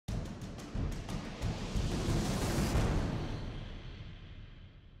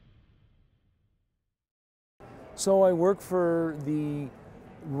So I work for the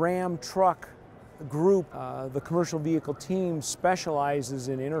Ram truck group. The commercial vehicle team specializes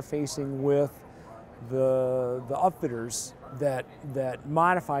in interfacing with the upfitters that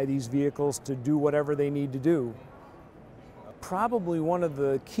modify these vehicles to do whatever they need to do. Probably one of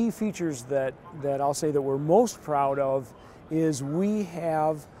the key features that I'll say that we're most proud of is we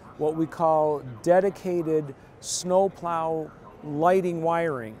have what we call dedicated snowplow lighting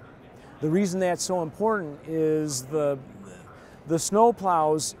wiring. The reason that's so important is the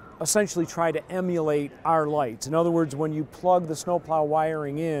snowplows essentially try to emulate our lights. In other words, when you plug the snowplow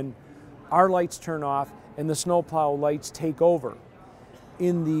wiring in, our lights turn off and the snowplow lights take over.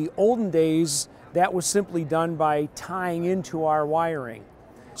 In the olden days, that was simply done by tying into our wiring.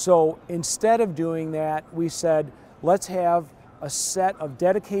 So instead of doing that, we said, let's have a set of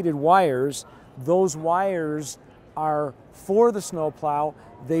dedicated wires. Those wires are for the snowplow.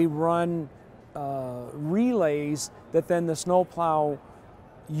 They run relays that then the snowplow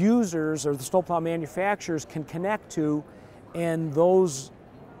users or the snowplow manufacturers can connect to, and those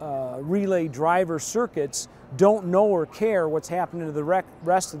relay driver circuits don't know or care what's happening to the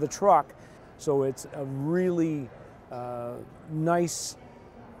rest of the truck. So it's a really nice,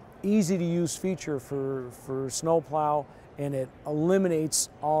 easy to use feature for snowplow, and it eliminates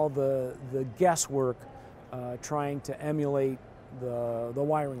all the guesswork trying to emulate the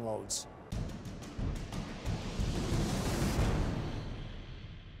wiring loads.